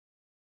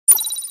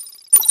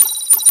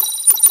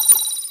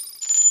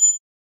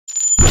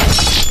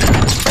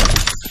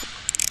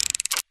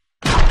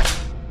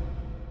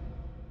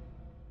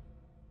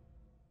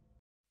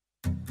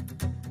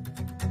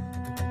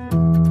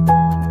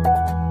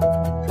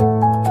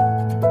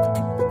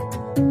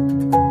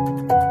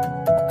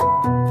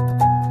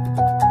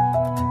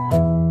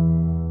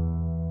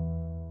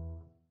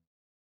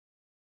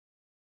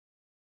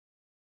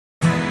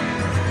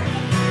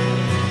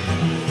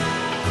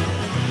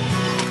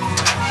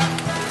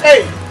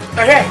Hey,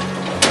 hey,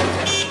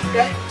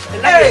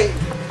 hey,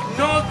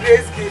 no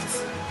grace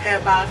gifts,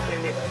 herbal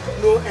clinic,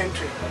 no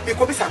entry.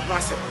 Because it's a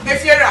massive.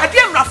 If you're a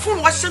damn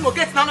fool, what's no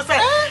get now?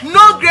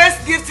 No grace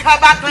gifts,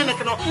 herbal clinic,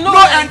 no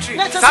entry.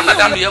 Some of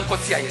them young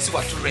Cotia is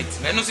what to rent.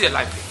 Men who see a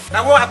life.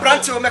 I want a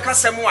branch to make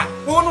us some one.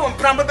 Who know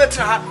Prambo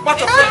better?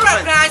 What a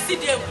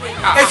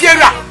if you're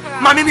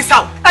a mammy miss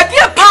out. A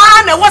dear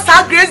pan, and what's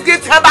our grace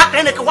gifts, herbal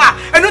clinic?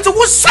 And it's a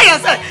wood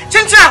science.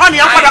 Chincha honey,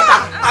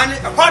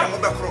 and a part of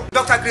the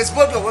Dr. Grace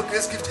Bodo work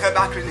grace gift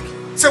herbal clinic.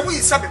 So we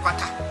sabi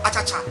kwata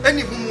achacha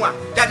any mumwa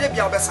dade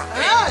bia obesa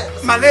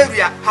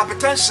malaria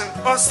hypertension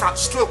ulcer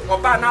stroke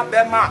obana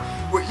bema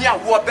we here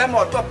wo bema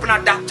odo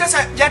pnada just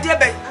yade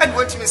be and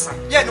want me san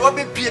ye no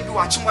be bia bi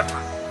wa chimota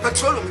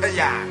petroleum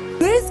ya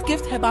Grace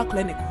Gift Herbal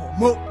Clinic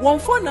Mo one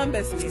phone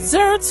numbers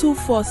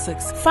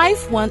 0246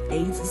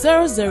 518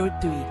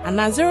 003 and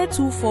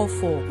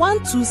 0244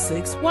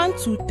 126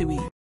 123.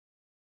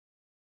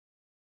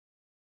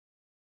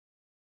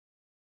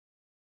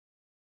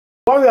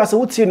 One as a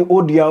in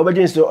Odia,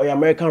 obedience to an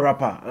American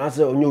rapper, and as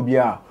a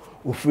Nubia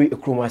who free a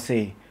chroma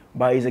say,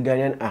 but it's a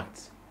Ghanaian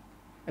act.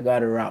 I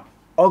got a rap.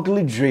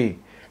 Ugly Dray,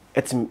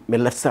 it's my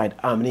left side.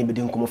 I'm named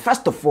Bedinkomo.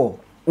 First of all,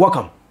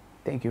 welcome.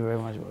 Thank you very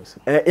much, boss.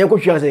 You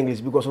could use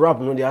English because rap,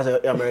 no, they are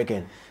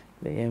American.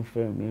 The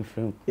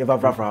infirm. You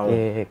have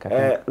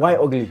a why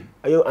ugly?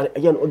 Are you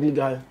an ugly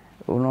guy?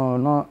 Oh,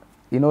 no.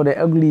 You know, the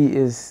ugly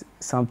is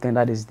something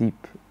that is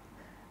deep.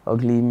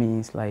 Ugly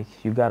means like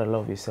you gotta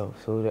love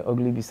yourself. So the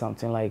ugly be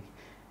something like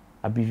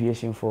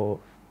abbreviation for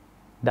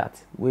that.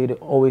 Way to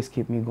always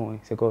keep me going.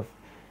 Because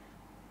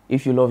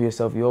if you love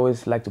yourself, you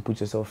always like to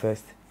put yourself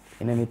first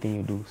in anything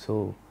you do.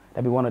 So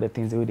that be one of the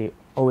things that they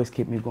always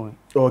keep me going.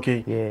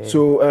 Okay. Yeah.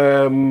 So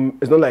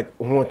it's not like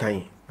one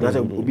time. That's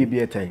a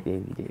be time.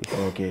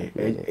 Yeah. Okay.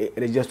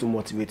 It is just to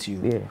motivate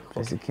you. Yeah.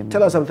 Okay.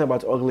 Tell us something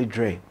about Ugly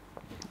Dray.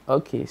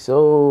 Okay.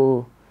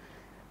 So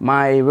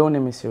my real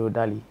name is Cyril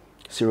Dali.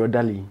 Cyril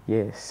Dali.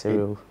 Yes,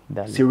 Cyril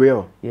Dali.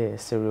 Cyril? Yeah,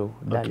 Cyril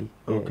Dali.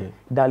 Okay. Yeah. Okay.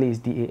 Dali is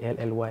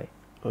D-A-L-L-Y.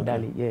 Okay.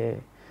 Dali, yeah.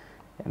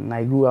 And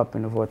I grew up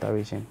in the Volta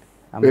region.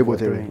 I'm a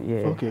Volta.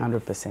 Yeah, okay.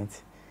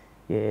 100%.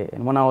 Yeah,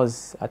 and when I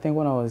was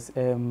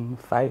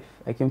 5,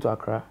 I came to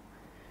Accra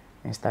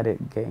and started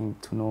getting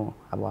to know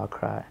about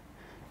Accra.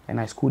 And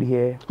I schooled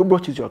here. Who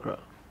brought you to Accra?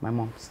 My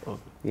mom's.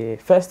 Okay. Yeah,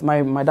 first,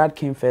 my dad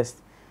came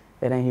first,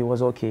 and then he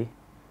was okay.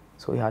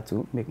 So he had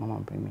to make my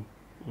mom bring me.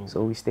 Okay.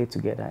 So we stayed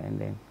together, and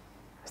then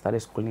I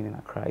started schooling in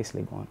Accra, East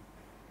Legon.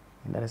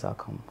 And that is how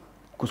come.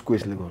 Kusku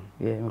East Legon?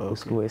 Yeah,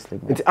 Kusku East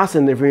Legon. It's us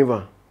in the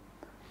river.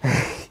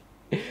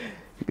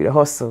 The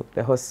hustle.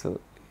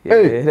 Yeah,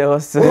 hey, the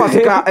hustle.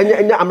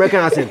 Any American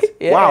accent?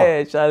 Yeah,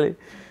 wow. Charlie.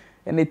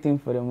 Anything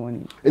for the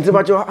money. It's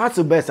about your heart's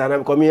the best, and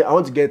I'm coming. I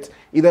want to get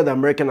either the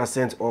American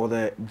accent or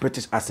the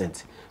British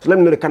accent. So let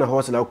me know the kind of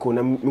hustle I'll call.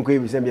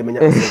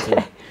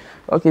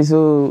 Okay,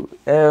 so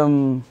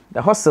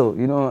the hustle,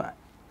 you know,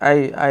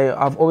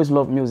 I've always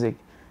loved music,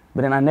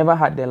 but then I never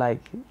had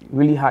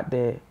really had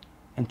the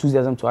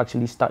enthusiasm to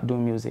actually start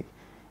doing music.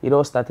 It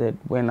all started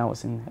when I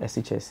was in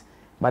SHS.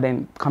 But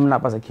then coming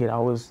up as a kid, I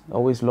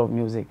always loved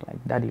music, like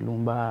Daddy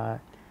Lumba.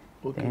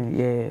 Okay. And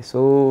yeah,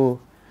 so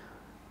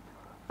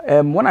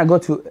when I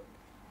got to,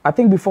 I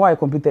think before I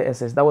completed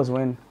SS, that was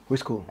when... Which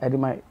school? I did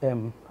my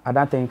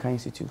Adan Technical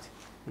Institute.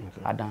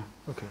 Okay. Adan.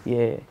 Okay.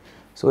 Yeah.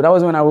 So that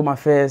was when I wrote my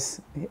first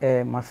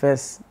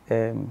verse.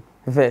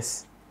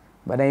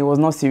 But then it was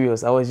not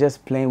serious. I was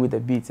just playing with the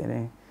beats, and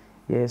then,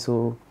 yeah,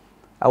 so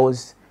I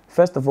was,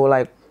 first of all,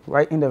 like,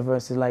 right in the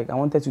verses, like I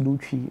wanted to do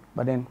tree,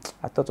 but then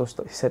I thought of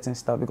certain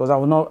stuff because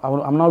I'm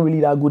not really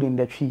that good in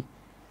the tree.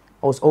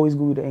 I was always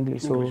good with the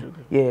English, so okay.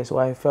 Yeah. So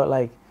I felt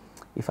like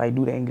if I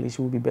do the English, it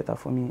would be better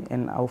for me,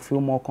 and I'll feel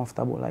more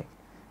comfortable. Like,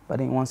 but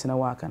then once in a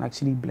while, I can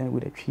actually blend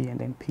with the tree and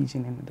then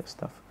pidgin and the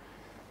stuff.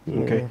 Yeah.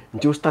 Okay.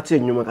 You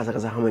started in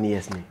Kasa how many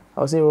years now?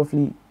 I would say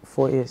roughly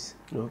 4 years.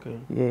 Okay.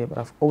 Yeah, but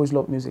I've always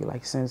loved music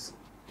like since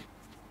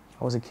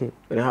I was a kid.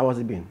 And how has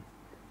it been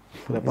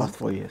for the past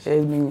 4 years?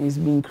 It's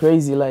been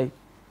crazy, like.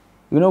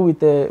 You know, with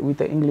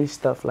the English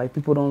stuff, like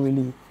people don't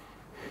really,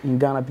 in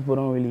Ghana, people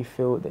don't really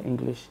feel the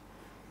English.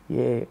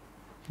 Yeah,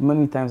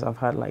 many times I've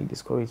had like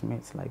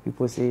discouragements. Like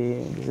people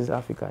say, this is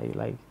Africa.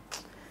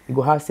 You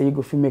go hard say you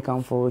go feel make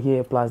come for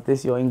here plus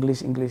this your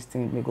English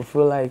thing. You go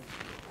feel like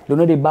don't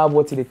know the bad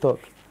what they talk.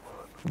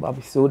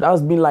 So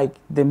that's been like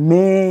the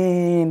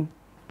main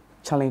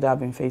challenge that I've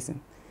been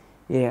facing.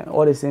 Yeah,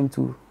 all the same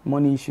to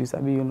money issues. I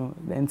mean, you know,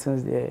 the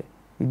interns there,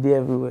 they're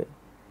everywhere.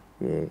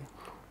 Yeah.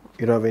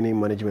 You don't have any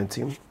management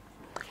team?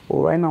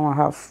 Well, right now I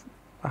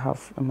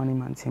have a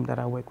management team that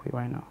I work with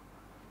right now.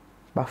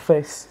 But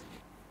first,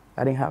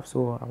 I didn't have,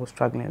 so I was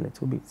struggling a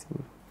little bit.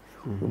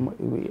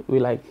 We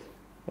like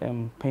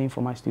paying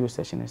for my studio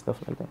session and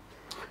stuff like that.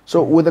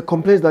 So with the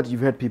complaints that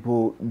you've heard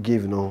people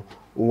give, you know,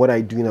 what are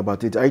you doing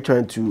about it? Are you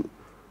trying to,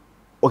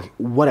 okay,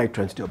 what are you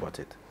trying to do about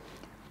it?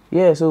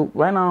 Yeah, so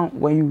right now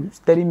when you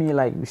study me,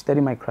 like you study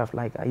my craft,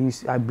 like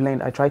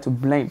I try to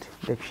blend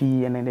the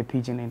tree and then the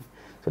pidgin in.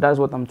 So that's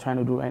what I'm trying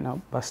to do right now,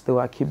 but still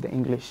I keep the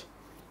English.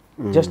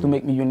 Just to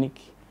make me unique.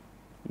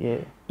 Yeah.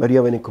 But do you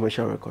have any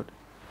commercial record?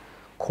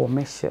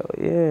 Commercial,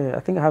 yeah. I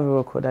think I have a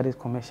record that is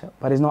commercial,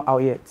 but it's not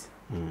out yet.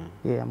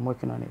 Yeah, I'm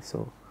working on it,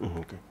 so.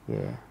 Okay.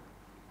 Yeah.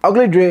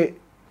 Ugly Dray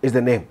is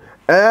the name.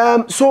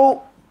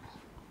 So,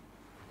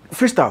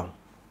 freestyle.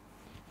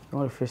 You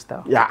want a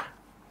freestyle? Yeah.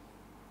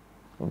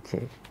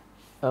 Okay.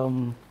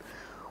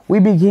 We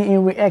be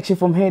getting reaction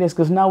from haters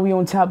because now we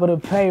on top of the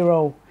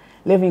payroll.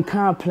 Living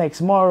complex,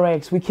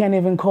 Morex, we can't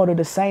even call it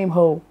the same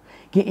hoe.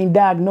 Getting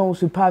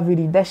diagnosed with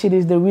poverty, that shit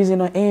is the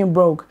reason I ain't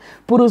broke.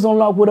 Put us on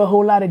lock with a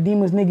whole lot of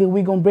demons, nigga,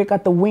 we gon' break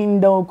out the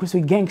window, cause we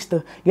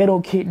gangster.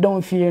 Ghetto kid,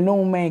 don't fear,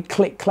 no man,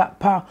 click, clap,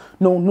 pow,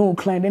 no new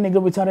clan. That nigga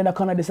retarded, I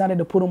kinda decided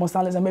to put him on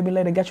silence and maybe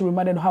later get you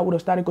reminded of how it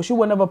would've started, cause you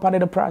were never part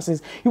of the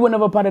process, you were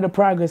never part of the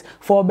progress.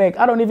 Fall back,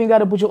 I don't even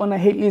gotta put you on the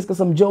hate list cause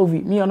I'm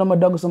Jovi. Me and my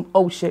dog with some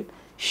old shit.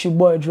 It's your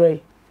boy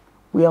Dray.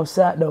 We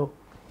outside though.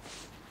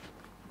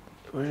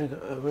 This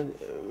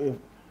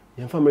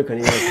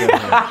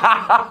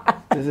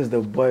is the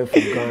boy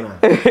from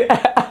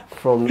Ghana,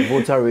 from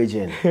Volta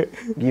region,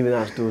 giving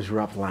us those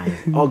rap lines.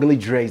 Ugly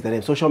Dray is the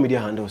name. Social media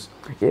handles.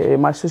 Yeah,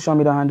 my social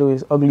media handle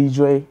is Ugly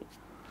Dray,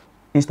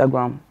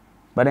 Instagram,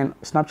 but then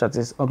Snapchat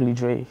is Ugly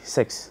Dray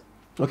 6.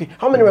 Okay,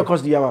 how many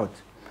records do you have out?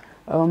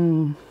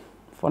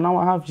 For now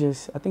I have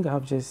just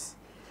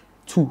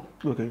 2.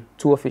 Okay.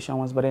 2 official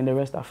ones, but then the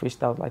rest are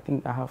freestyles. I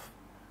think I have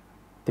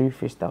 3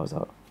 freestyles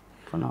out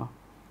for now.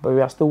 But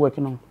we are still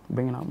working on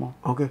bringing out more.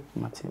 Okay.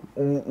 My team.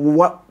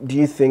 What do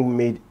you think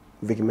made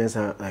Vic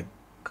Mensa like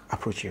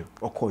approach you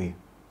or call you?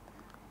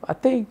 I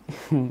think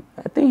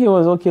he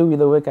was okay with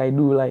the work I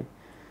do. Like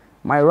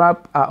my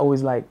rap, I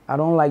always like. I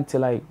don't like to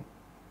like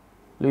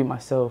leave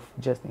myself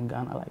just in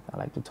Ghana. Like I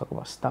like to talk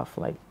about stuff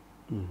like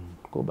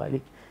go by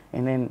it.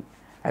 And then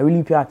I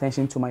really pay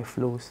attention to my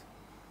flows.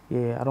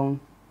 Yeah, I don't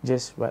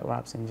just write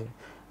raps and just.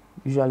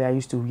 Usually I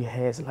used to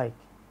rehearse, like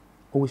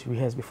always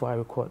rehearse before I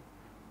record.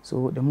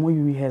 So the more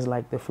you rehearse,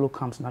 like the flow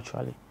comes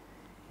naturally.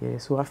 Yeah,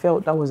 so I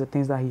felt that was the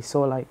things that he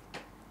saw, like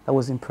that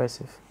was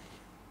impressive.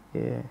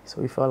 Yeah,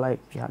 so he felt like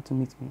he had to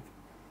meet me.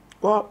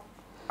 Well,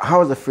 how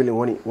was the feeling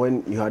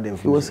when you had them?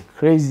 It was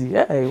crazy.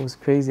 Yeah, it was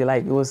crazy.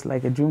 Like it was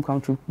like a dream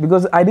come true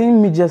because I didn't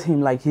meet just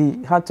him. Like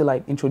he had to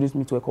like introduce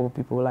me to a couple of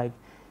people, like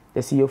the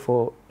CEO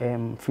for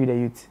Free the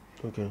Youth.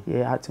 Okay.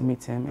 Yeah, I had to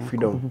meet him. And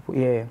Freedom. People,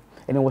 yeah,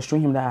 and it was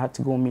showing him that I had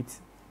to go meet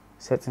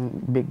certain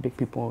big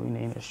people in the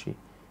industry.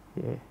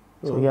 Yeah.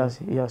 So he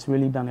has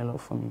really done a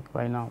lot for me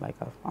right now. Like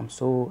I'm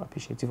so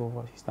appreciative of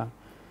what he's done.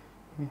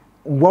 Yeah.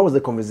 What was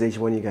the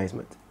conversation when you guys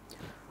met?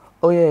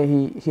 Oh yeah,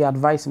 he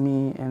advised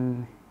me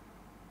and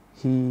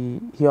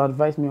he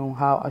advised me on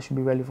how I should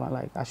be relevant.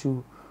 Like I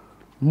should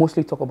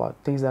mostly talk about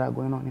things that are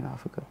going on in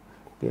Africa.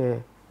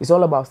 Yeah, it's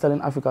all about selling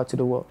Africa to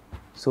the world.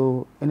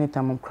 So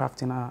anytime I'm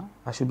crafting,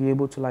 I should be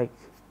able to like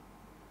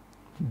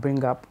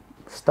bring up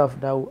stuff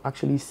that will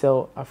actually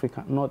sell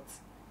Africa, not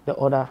the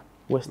other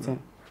Western.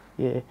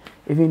 Yeah,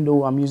 even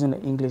though I'm using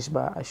the English,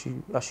 but I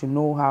should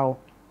know how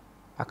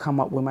I come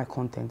up with my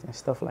content and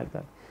stuff like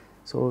that.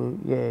 So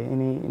yeah,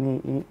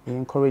 and he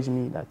encouraged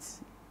me that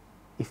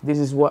if this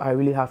is what I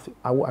really have to,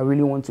 I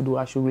really want to do,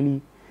 I should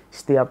really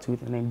stay up to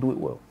it and then do it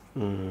well.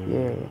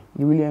 Yeah,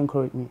 he really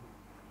encouraged me.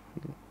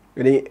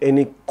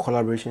 Any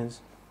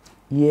collaborations?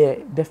 Yeah,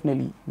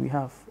 definitely. We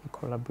have a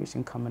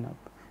collaboration coming up.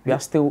 We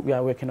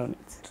are working on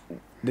it.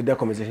 Did that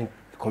conversation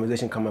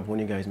come up when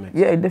you guys met?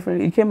 Yeah,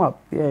 it came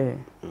up. Yeah,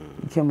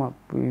 it came up.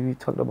 We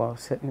talked about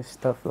certain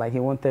stuff. Like he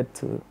wanted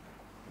to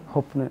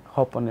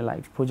hop on a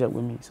like project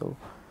with me, so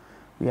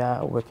we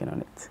are working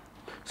on it.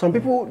 Some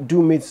people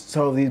do meet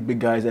some of these big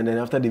guys, and then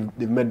after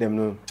they've met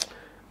them,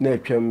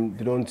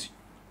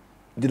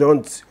 they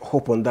don't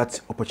hope on that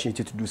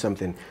opportunity to do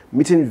something.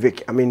 Meeting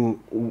Vic, I mean,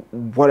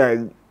 what are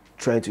you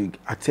trying to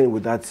attain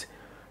with that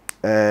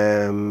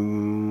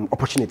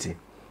opportunity?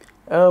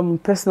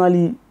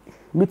 Personally,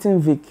 meeting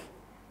Vic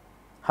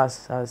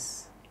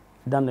has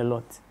done a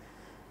lot.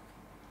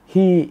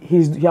 He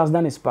has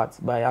done his part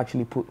by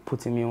actually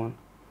putting me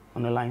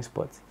on a line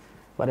spot,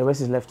 but the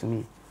rest is left to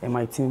me and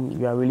my team.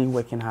 We are really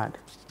working hard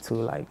to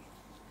like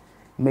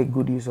make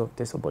good use of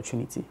this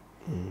opportunity.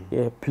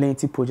 Yeah,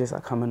 plenty projects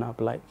are coming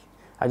up. Like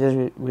I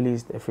just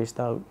released a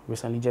freestyle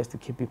recently just to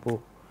keep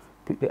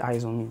the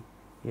eyes on me.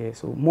 Yeah,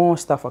 so more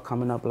stuff are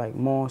coming up, like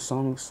more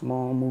songs,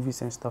 more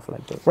movies and stuff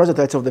like that. What's the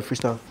title of the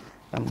freestyle?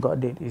 God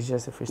Did. It's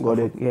just a freestyle. God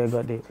Did. Yeah,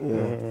 God Did.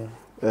 Yeah.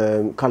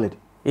 Khaled.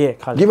 Yeah,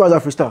 Khaled. Give us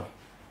a freestyle.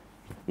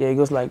 Yeah, it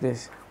goes like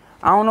this.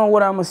 I don't know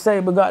what I'ma say,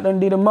 but God done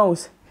did the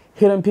most.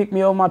 He done pick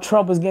me up my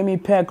troubles, gave me a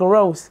pack of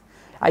rose.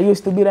 I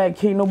used to be that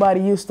kid nobody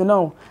used to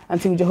know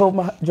until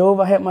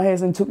Jehovah had my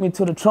hands and took me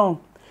to the throne.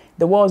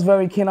 The world's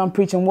very keen, I'm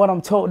preaching what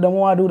I'm told. The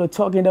more I do the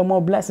talking, the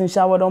more blessings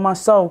showered on my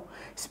soul.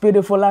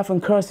 Spirit for life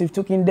and cursive,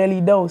 took in daily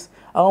dose.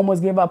 I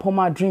almost gave up on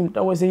my dream,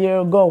 that was a year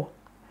ago.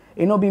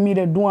 It no be me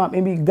that do it,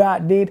 maybe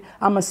God did.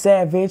 I'm a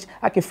savage,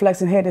 I can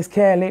flex and head as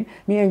Khaled.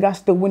 Me and God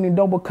still winning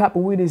double cup, but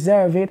we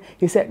deserve it.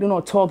 He said, do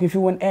not talk if you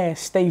want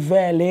ass, stay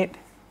valid.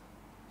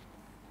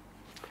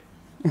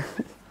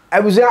 I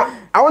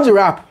want to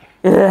rap.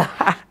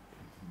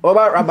 What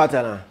about rap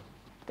battle now?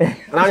 And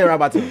I'm your rap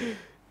battle.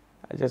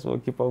 I just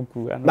want to keep on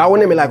cool. Now,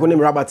 when name like when name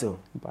Rabato.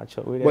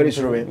 What is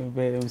true? It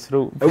was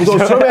true.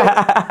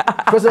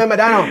 Because I'm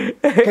down.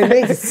 Can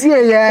they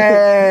see?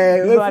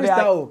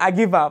 Yeah. I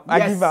give up.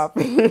 I give up.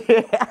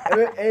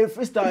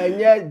 Freestyle,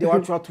 yeah, they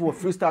want to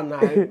freestyle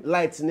now.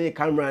 Lights,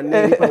 camera,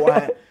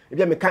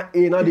 if you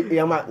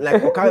can't,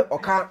 like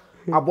okay.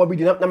 Bobby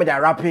did not know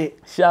rap it.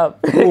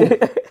 Sharp.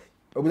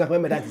 So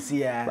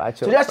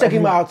just check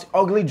him out,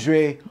 Ugly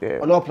Dray,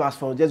 on all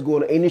platforms. Just go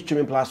on any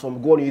streaming platform,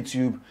 go on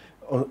YouTube,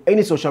 on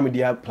any social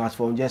media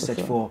platform. Just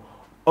search for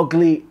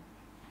Ugly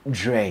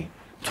Dray.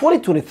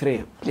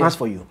 2023, plans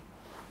for you?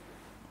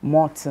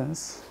 More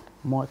things,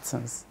 more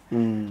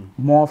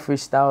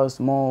freestyles,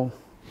 more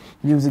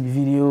music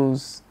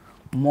videos,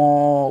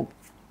 more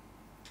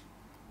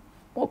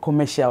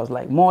commercials,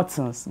 like more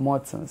things.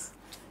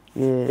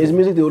 Yeah. Is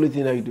music the only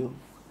thing that you do?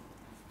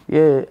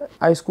 Yeah,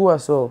 high school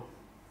as well.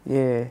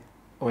 Yeah.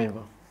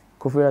 Wherever?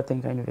 Kofura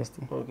Tinka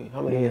University. Okay.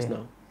 How many years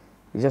now?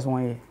 It's just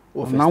 1 year.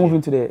 Oh, I'm now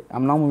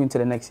moving to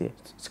the next year.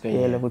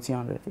 Yeah, level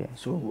 200. Yeah.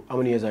 So how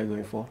many years are you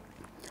going for?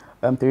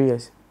 3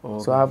 years. Oh,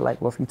 okay. So I have like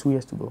roughly 2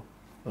 years to go.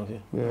 Okay.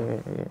 Yeah.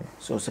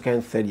 So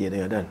second, third year, then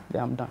you're done.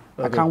 Yeah, I'm done.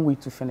 Okay. I can't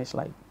wait to finish.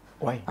 Like,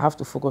 why? I have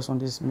to focus on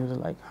this music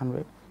like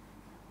 100.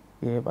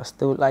 Yeah, but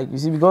still, like, you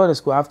see, we go to the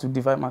school, I have to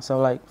divide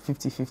myself like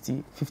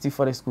 50-50, 50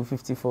 for the school,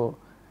 50 for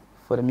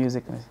the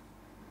music.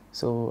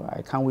 So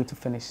I can't wait to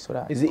finish. So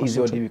that is it easy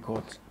or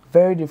difficult?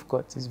 Very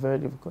difficult. It's very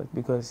difficult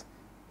because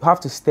you have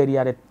to study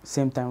at the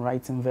same time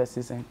writing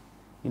verses and,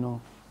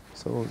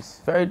 so it's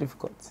very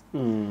difficult.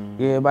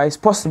 Yeah, but it's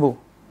possible.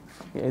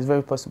 Yeah, it's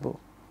very possible.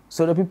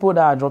 So the people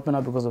that are dropping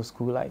out because of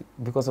school, like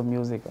because of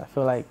music, I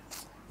feel like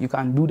you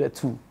can do that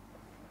too.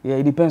 Yeah,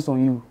 it depends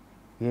on you.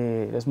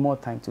 Yeah, there's more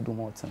time to do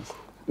more things.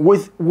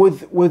 With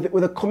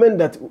a comment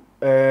that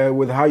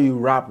with how you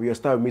rap, your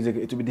style of music,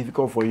 it will be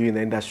difficult for you in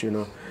the industry,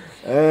 Is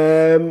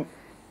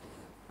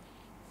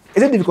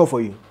it difficult for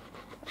you?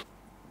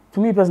 To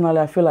me personally,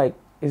 I feel like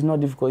it's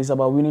not difficult. It's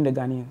about winning the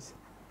Ghanaians.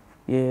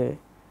 Yeah,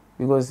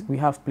 because we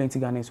have plenty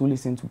of Ghanaians who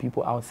listen to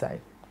people outside.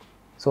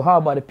 So how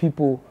about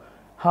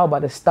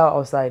the star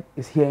outside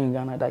is here in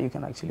Ghana that you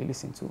can actually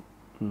listen to?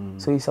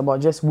 So it's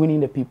about just winning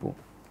the people.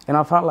 And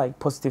I've had like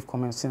positive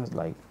comments since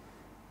like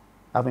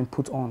I've been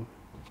put on.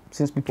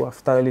 Since people have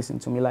started listening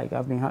to me, like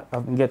I've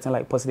been getting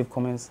like positive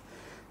comments.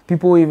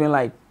 People even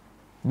like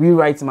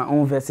rewrite my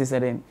own verses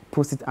and then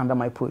post it under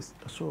my post.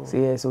 So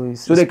yeah, so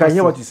they can positive.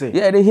 Hear what you say.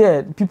 Yeah, they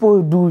hear.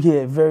 People do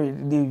hear.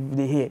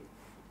 They hear.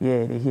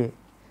 Yeah, they hear.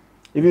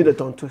 Even the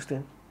tongue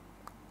twisting.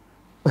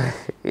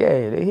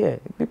 Yeah, they hear.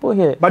 People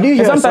hear. But do you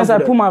hear? Sometimes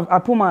I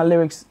put my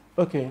lyrics.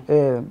 Okay.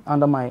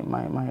 Under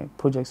my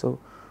project, so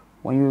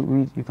when you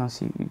read, you can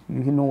see,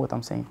 you know what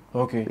I'm saying.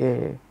 Okay.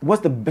 Yeah.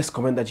 What's the best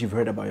comment that you've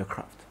heard about your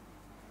craft?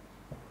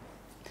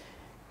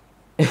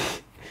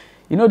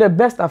 The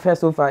best I've heard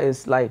so far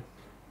is like,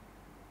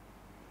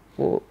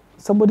 well,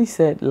 somebody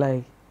said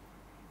like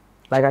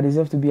I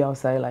deserve to be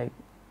outside. Like,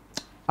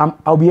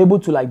 I'll be able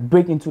to like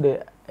break into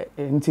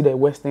the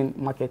Western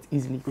market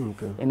easily.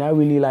 Okay. And that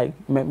really like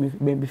made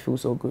me feel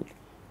so good.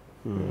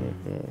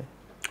 Yeah.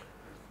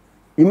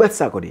 You met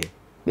Sarkodie?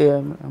 Yeah,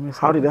 I met Sarkodie.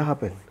 How did that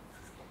happen?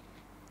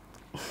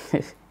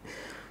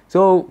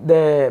 So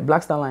the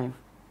Black Star Line,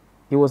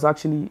 it was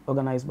actually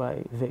organized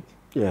by Vic.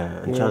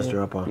 Yeah, and Chance the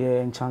Rapper.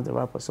 Yeah, and Chance the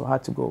Rapper. So I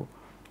had to go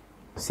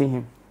see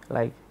him,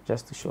 like,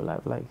 just to show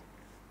life, like,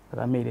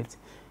 that I made it.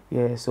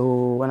 Yeah,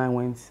 so when I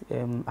went,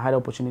 I had the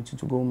opportunity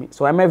to go meet.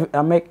 So I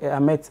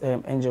met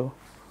Angel,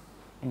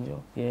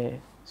 yeah.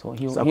 So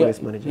he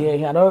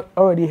had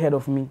already heard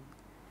of me.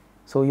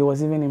 So he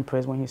was even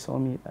impressed when he saw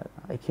me that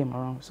I came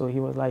around. So he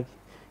was like,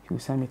 he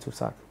would send me to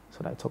SAC.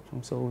 So that I talked to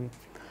him. So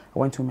I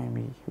went to him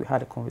and we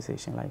had a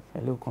conversation, like a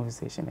little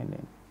conversation, and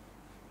then.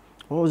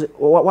 What was it?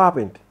 What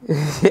happened?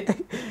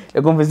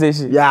 A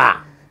conversation.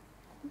 Yeah.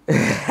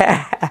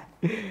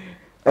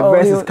 A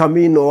verse is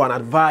coming or an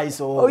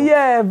advice or. Oh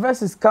yeah, a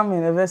verse is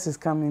coming. A verse is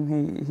coming.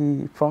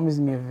 He promised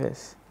me a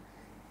verse.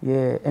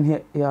 Yeah,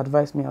 and he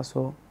advised me as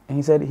well. And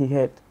he said he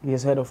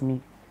has heard of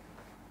me.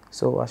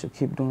 So I should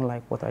keep doing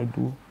like what I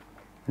do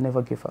and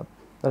never give up.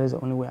 That is the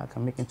only way I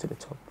can make it to the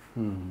top.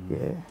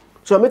 Yeah.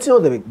 So I'm meeting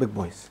all the big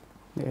boys.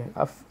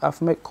 Yeah,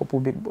 I've met a couple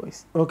big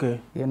boys.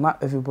 Okay. Yeah,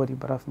 not everybody,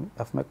 but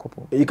I've met a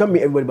couple. You can't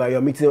meet everybody, but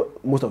you're meeting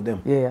most of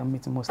them. Yeah, I'm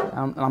meeting most of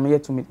them. I'm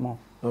yet to meet more.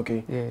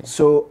 Okay. Yeah.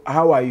 So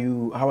how are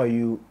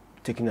you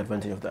taking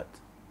advantage of that?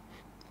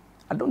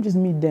 I don't just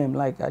meet them.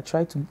 Like, I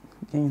try to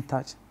get in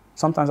touch.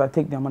 Sometimes I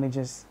take their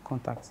manager's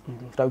contacts so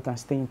that we can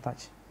stay in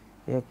touch.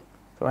 Yeah.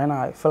 So right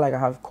now I feel like I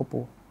have a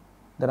couple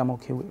that I'm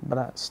okay with, but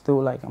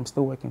I'm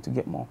still working to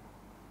get more.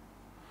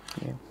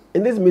 Yeah.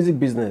 In this music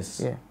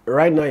business,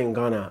 right now in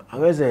Ghana, I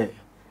would say,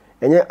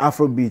 any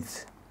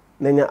Afrobeat,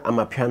 then I'm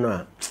a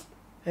piano.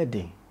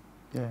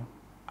 Yeah.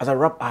 As a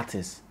rap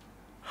artist,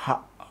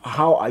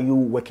 how are you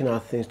working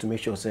out things to make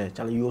sure,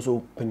 Charlie, you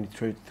also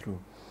penetrate through?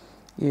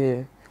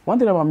 Yeah. One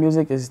thing about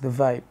music is the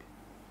vibe.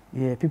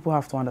 Yeah, people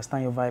have to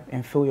understand your vibe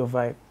and feel your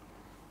vibe.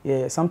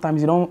 Yeah,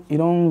 sometimes it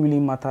don't really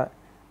matter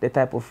the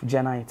type of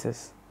genre it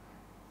is.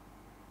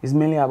 It's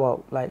mainly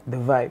about like the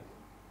vibe.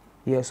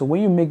 Yeah, so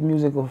when you make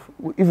music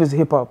if it's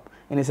hip hop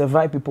and it's a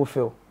vibe people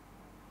feel,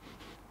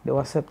 they'll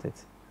accept it,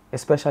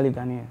 especially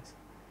Ghanaians.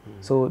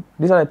 So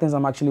these are the things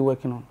I'm actually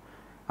working on.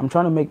 I'm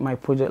trying to make my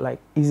project like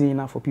easy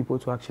enough for people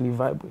to actually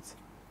vibe with.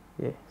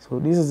 Yeah, so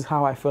this is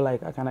how I feel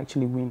like I can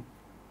actually win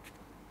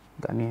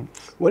Ghanaians.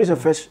 When is your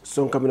first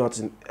song coming out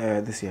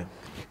this year?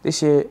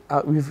 This year,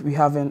 we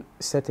haven't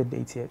set a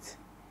date yet,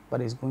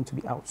 but it's going to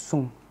be out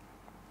soon.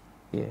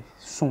 Yeah,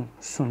 soon,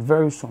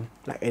 very soon.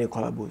 Like any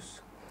collabos?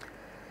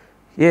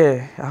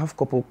 Yeah, I have a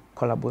couple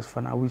collabos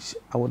for now, which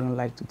I wouldn't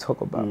like to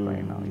talk about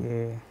right now.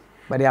 Yeah,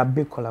 but they are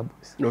big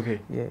collabos. Okay.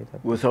 Yeah.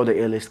 With all the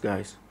A-list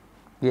guys?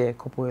 Yeah, a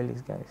couple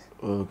A-list guys.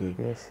 Okay.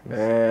 Yes.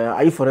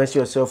 Are you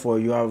financing yourself or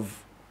you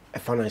have a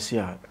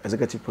financier,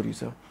 executive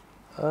producer?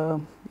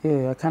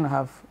 Yeah, I kind of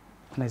have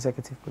an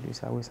executive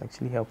producer who is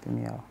actually helping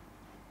me out.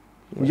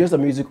 Yeah. Just the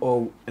music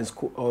or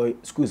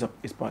school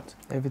is part?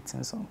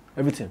 Everything, so.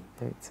 Everything?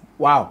 Everything.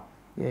 Wow.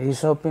 Yeah,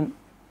 he's helping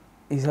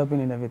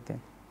in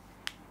everything.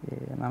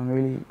 Yeah, and I'm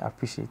really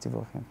appreciative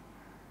of him.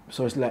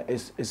 So it's like,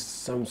 it's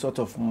some sort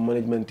of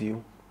management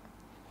deal?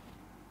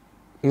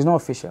 It's not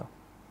official.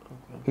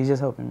 Okay. He's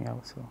just helping me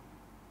out, so.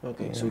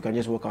 Okay, yeah. so you can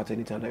just work out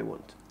anytime I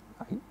want?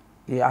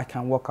 Yeah, I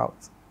can work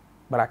out,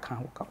 but I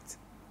can't work out.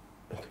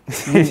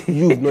 Okay.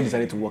 You've not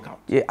decided to work out?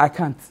 Yeah, I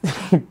can't.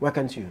 Why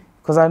can't you?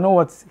 Because I know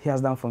what he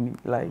has done for me.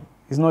 Like,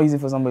 it's not easy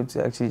for somebody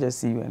to actually just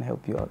see you and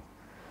help you out.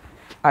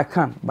 I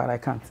can, but I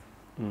can't.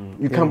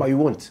 You can, but you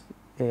won't?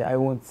 Yeah, I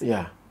won't.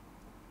 Yeah.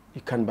 You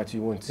can, but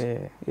you won't.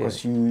 Yeah.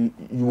 Because you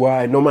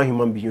are a normal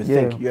human being. You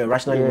think. You're a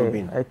rational human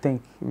being. I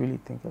really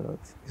think a lot.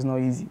 It's not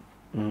easy.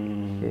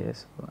 Yeah,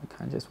 so I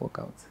can't just walk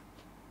out.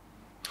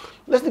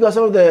 Let's think about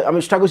some of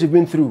the struggles you've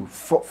been through.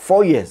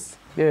 4 years.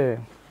 Yeah.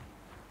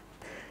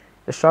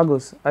 The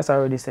struggles, as I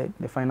already said,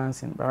 the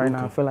financing. But right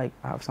now, I feel like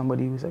I have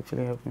somebody who's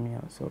actually helping me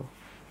out. So,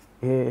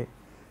 yeah.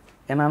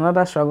 And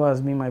another struggle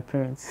has been my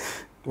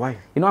parents. Why?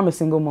 You know, I'm a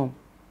single mom.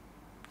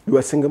 You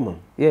are a single mom?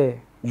 Yeah.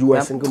 You are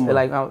a single mom?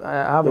 Like,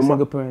 I have a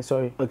single parent,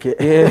 sorry. Okay.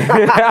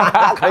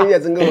 Yeah. Can you be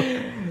a single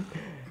mom?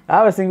 I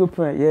have a single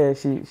parent,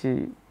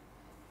 yeah.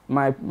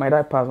 My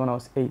dad passed when I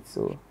was 8,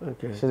 so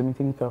she's been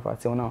taking care of her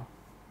till now.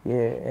 Yeah.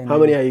 And how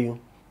many are you?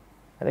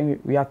 I think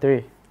we are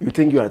 3. You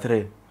think you are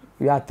 3?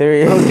 We are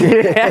 3.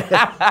 Okay.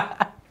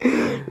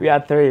 We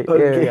are 3.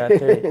 Okay. Yeah, we are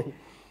 3.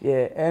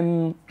 Yeah,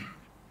 and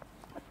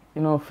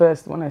you know,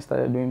 first when I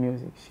started doing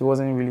music, she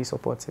wasn't really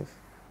supportive.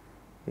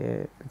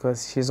 Yeah,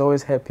 because she's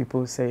always heard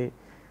people say,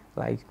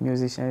 like,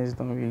 musicians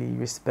don't really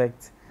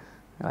respect,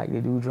 like, they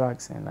do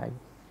drugs and like,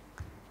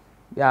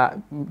 yeah,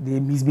 they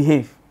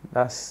misbehave.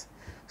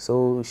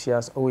 So she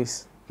has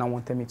always not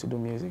wanted me to do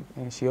music,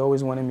 and she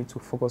always wanted me to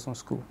focus on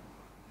school.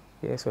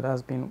 Yeah, so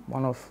that's been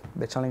one of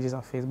the challenges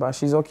I faced. But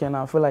she's okay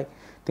now. I feel like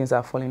things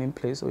are falling in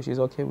place, so she's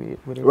okay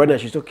with it. Right now,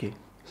 she's okay?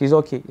 She's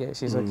okay, yeah,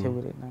 she's okay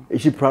with it now.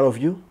 Is she proud of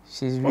you?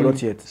 She's or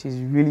not yet? She's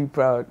really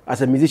proud.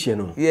 As a musician,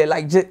 no? Yeah,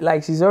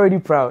 like she's already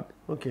proud.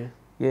 Okay.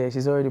 Yeah,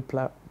 she's already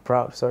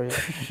proud, sorry.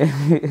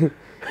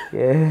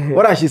 Yeah.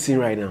 What has she seen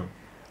right now?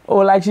 Oh,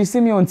 like she's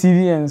seen me on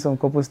TV and some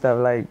couple stuff,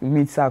 like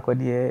Meet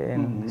Sarkodie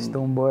and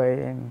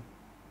Stoneboy and...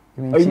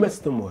 Oh, you met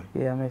Stoneboy?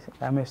 Yeah,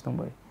 I met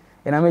Stoneboy.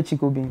 And I met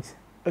Chico Beans.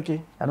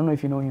 Okay. I don't know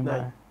if you know him,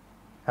 but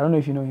I don't know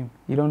if you know him.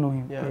 You don't know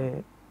him?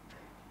 Yeah.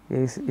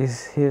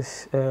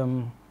 He's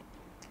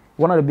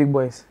one of the big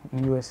boys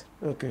in the US.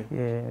 Okay.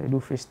 Yeah, they do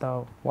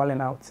freestyle,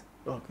 Wildin' Out.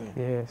 Okay.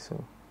 Yeah,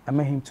 so I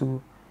met him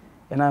too.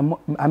 And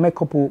I met a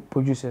couple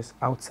producers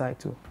outside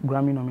too,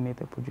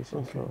 Grammy-nominated producers.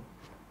 Okay. So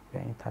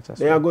we're in touch as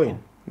well. They are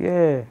going?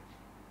 Yeah.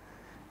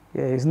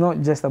 Yeah, it's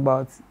not just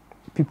about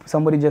people,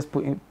 somebody just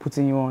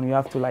putting you on. You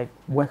have to like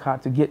work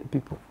hard to get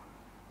people.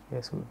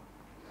 Yeah, so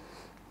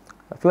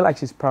I feel like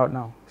she's proud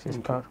now. She's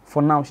proud.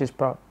 For now, she's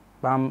proud.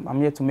 But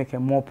I'm here to make her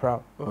more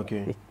proud.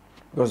 Okay. Yeah.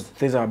 Because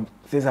things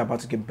are about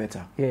to get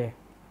better. Yeah,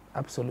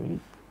 absolutely.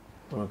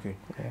 Okay.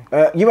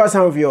 Yeah. Give us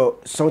some of your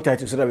song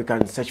titles so that we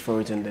can search for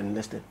it and then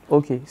listen.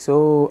 Okay,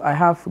 so I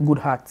have Good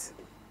Heart,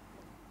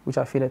 which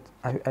I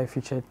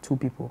featured 2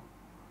 people.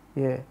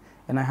 Yeah.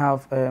 And I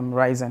have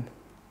Rising.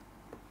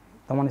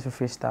 That one is a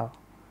freestyle.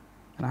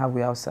 And I have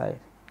We Outside.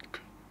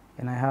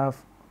 And I have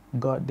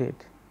God Did.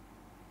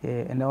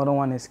 Yeah. And the other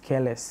one is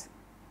Careless.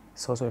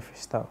 It's also a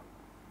freestyle.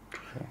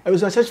 Yeah. I was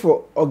searching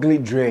for Ugly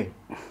Dray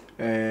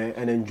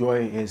and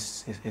enjoy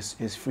his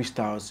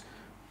freestyles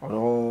on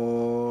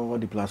all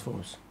the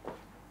platforms.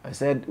 I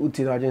said,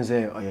 Uti Rajan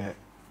said, oh yeah,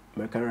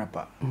 American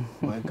rapper,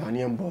 or a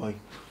Ghanaian boy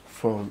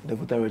from the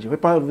Volta region.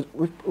 Which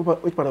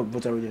part of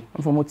Volta region?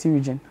 I'm from Oti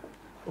region.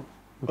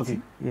 Okay.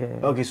 Yeah.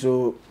 Okay,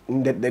 so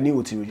the new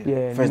Oti region.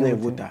 Yeah. First name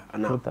Volta,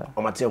 and now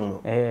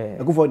Omateo. Yeah.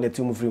 I go for the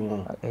 2 free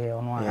one. Yeah,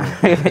 on one.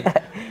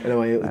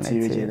 Anyway, Oti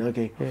region.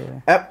 Okay.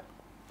 Yeah.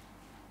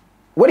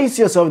 What do you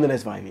see yourself in the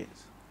next 5 years?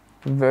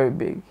 Very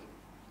big.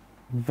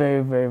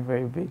 Very, very,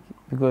 very big.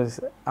 Because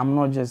I'm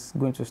not just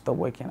going to stop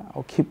working.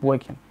 I'll keep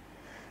working.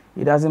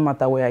 It doesn't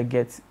matter where I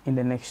get in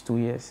the next 2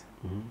 years.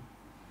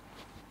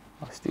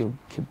 I'll still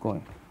keep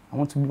going. I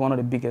want to be one of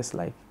the biggest,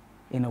 like,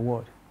 in the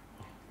world.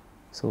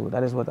 So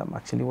that is what I'm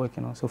actually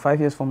working on. So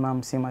 5 years from now,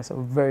 I'm seeing myself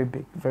very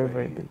big,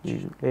 very big.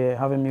 Yeah,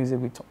 having music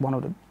with one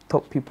of the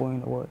top people in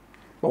the world.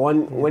 But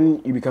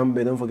when you become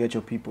big, don't forget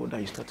your people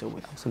that you started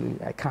with.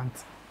 Absolutely, I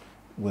can't.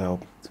 Well,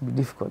 to be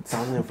difficult.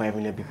 1,500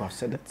 million people have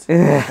said that.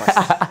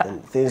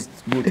 And things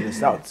go to the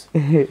south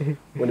when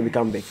they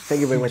become big. Thank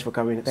you very much for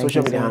coming.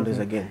 Social media handles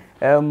again.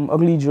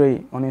 Ugly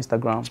Dray on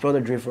Instagram. Spell the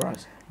Dray for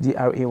us.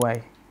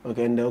 Dray.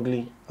 Okay, and the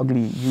ugly?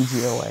 Ugly,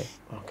 UGLY.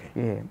 Okay.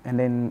 Yeah, and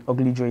then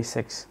Ugly Dray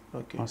 6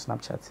 on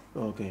Snapchat.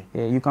 Okay.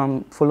 Yeah, you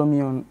can follow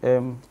me on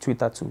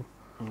Twitter too.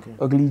 Okay.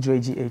 Ugly Dray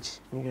GH.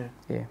 Okay.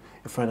 Yeah.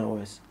 Your final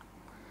words?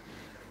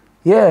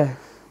 Yeah,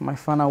 my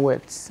final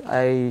words.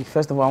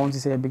 First of all, I want to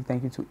say a big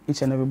thank you to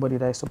each and everybody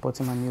that is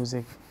supporting my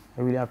music.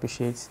 I really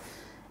appreciate it.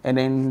 And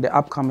then the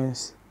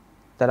upcomers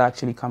that are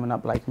actually coming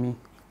up like me,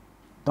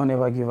 don't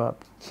ever give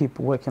up. Keep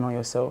working on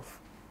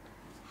yourself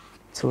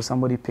till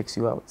somebody picks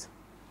you out.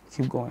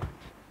 Keep going.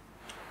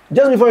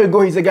 Just before you go,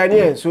 he's a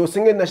Ghanaian, so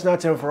singing national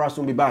anthem for us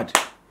won't be bad.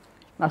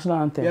 National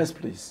anthem? Yes,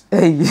 please.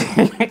 It's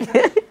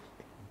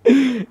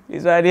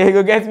right there,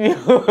 go get me.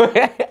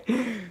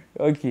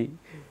 Okay.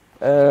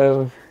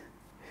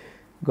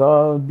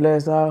 God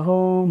bless our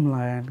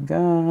homeland,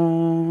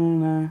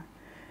 Ghana,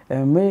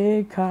 and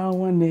make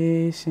our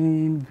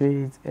nation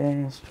great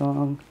and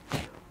strong,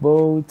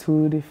 bold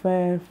to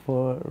defend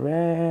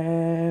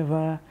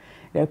forever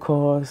the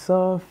cause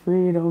of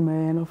freedom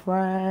and of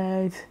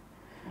right.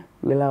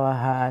 With our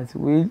hearts,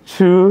 with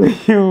true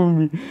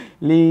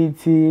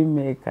humility,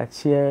 make a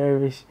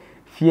cherish,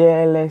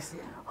 fearless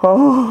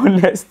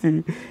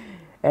honesty,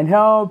 and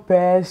help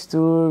us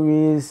to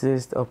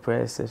resist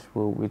oppressors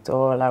with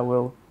all our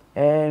will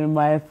and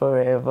might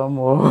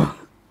forevermore.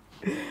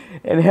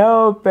 And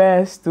help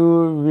us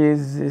to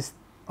resist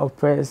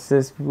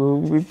oppressors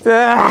with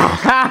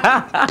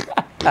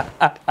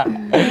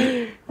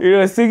you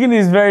know, singing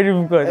is very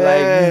difficult.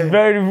 Like, it's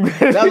very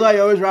difficult. That's why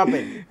you're always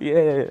rapping.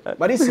 Yeah.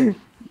 But you sing?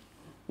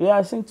 Yeah,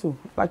 I sing too.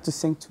 I like to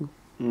sing too.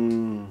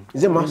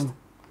 Is it a must?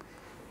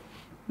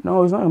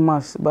 No, it's not a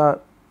must.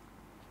 But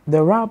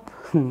the rap,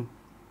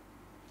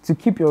 to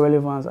keep your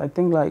relevance, I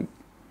think like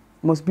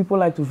most people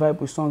like to vibe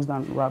with songs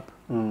than rap.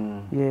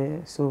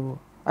 Yeah, so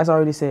as I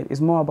already said,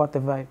 it's more about the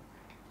vibe.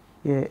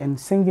 Yeah, and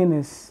singing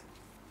is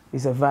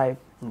a vibe.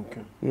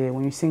 Okay. Yeah,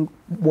 when you sing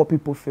what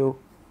people feel,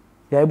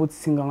 they're able to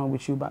sing along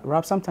with you. But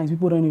rap, sometimes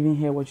people don't even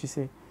hear what you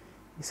say.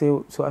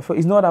 So I feel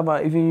it's not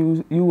about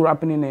even you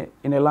rapping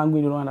in a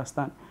language you don't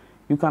understand.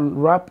 You can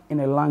rap in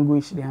a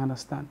language they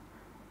understand,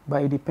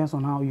 but it depends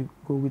on how you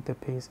go with the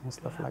pace and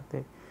stuff like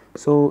that.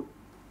 So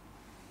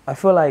I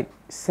feel like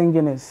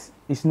singing is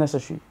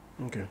necessary.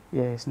 Okay.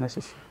 Yeah, it's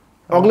necessary.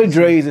 Ugly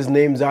Dray is his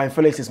name.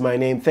 Zionfelix is my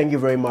name. Thank you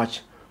very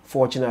much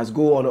for watching us.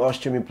 Go on all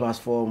streaming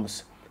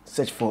platforms,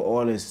 search for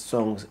all his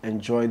songs,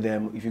 enjoy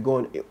them. If you go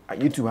on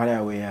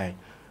YouTube,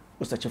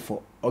 we're searching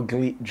for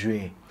Ugly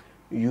Dray,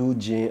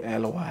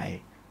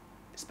 UGLY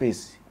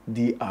space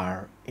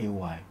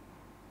DRAY.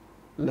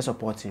 Let's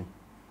support him.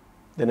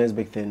 The next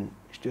big thing,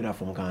 straight out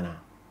from Ghana.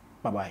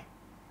 Bye-bye.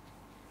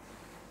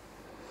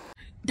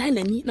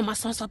 Dynamic na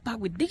sponsor back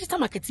with digital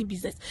marketing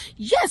business.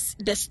 Yes,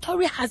 the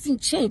story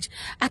hasn't changed.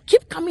 I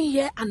keep coming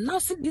here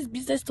announcing this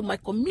business to my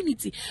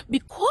community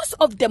because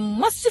of the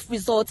massive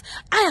results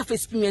I have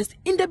experienced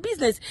in the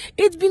business.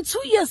 It's been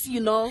 2 years, you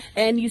know,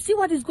 and you see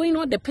what is going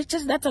on, the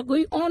pictures that are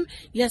going on.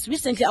 Yes,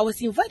 recently I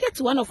was invited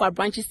to one of our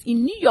branches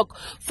in New York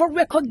for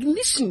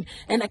recognition,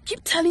 and I keep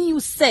telling you,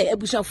 say,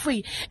 Ebusha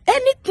Free,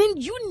 anything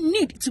you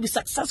need to be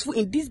successful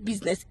in this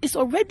business is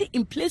already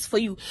in place for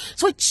you.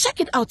 So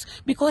check it out,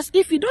 because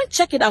if you don't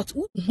check it out,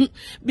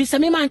 be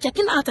some man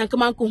checking out and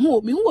come on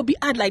home, me will be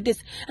ad like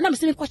this, and I'm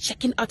saying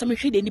checking out. I'm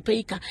sure they need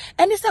pay.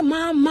 And it's a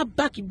mama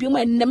back be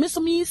my name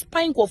so me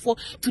spine for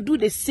to do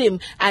the same.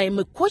 I am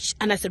a coach,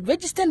 and as a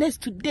registered nurse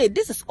today,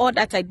 this is all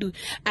that I do.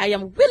 I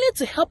am willing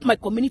to help my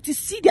community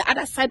see the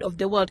other side of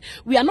the world.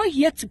 We are not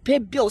here to pay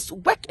bills,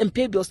 work and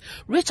pay bills.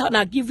 Reach out and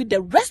I'll give you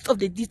the rest of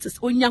the details.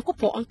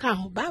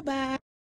 Bye bye.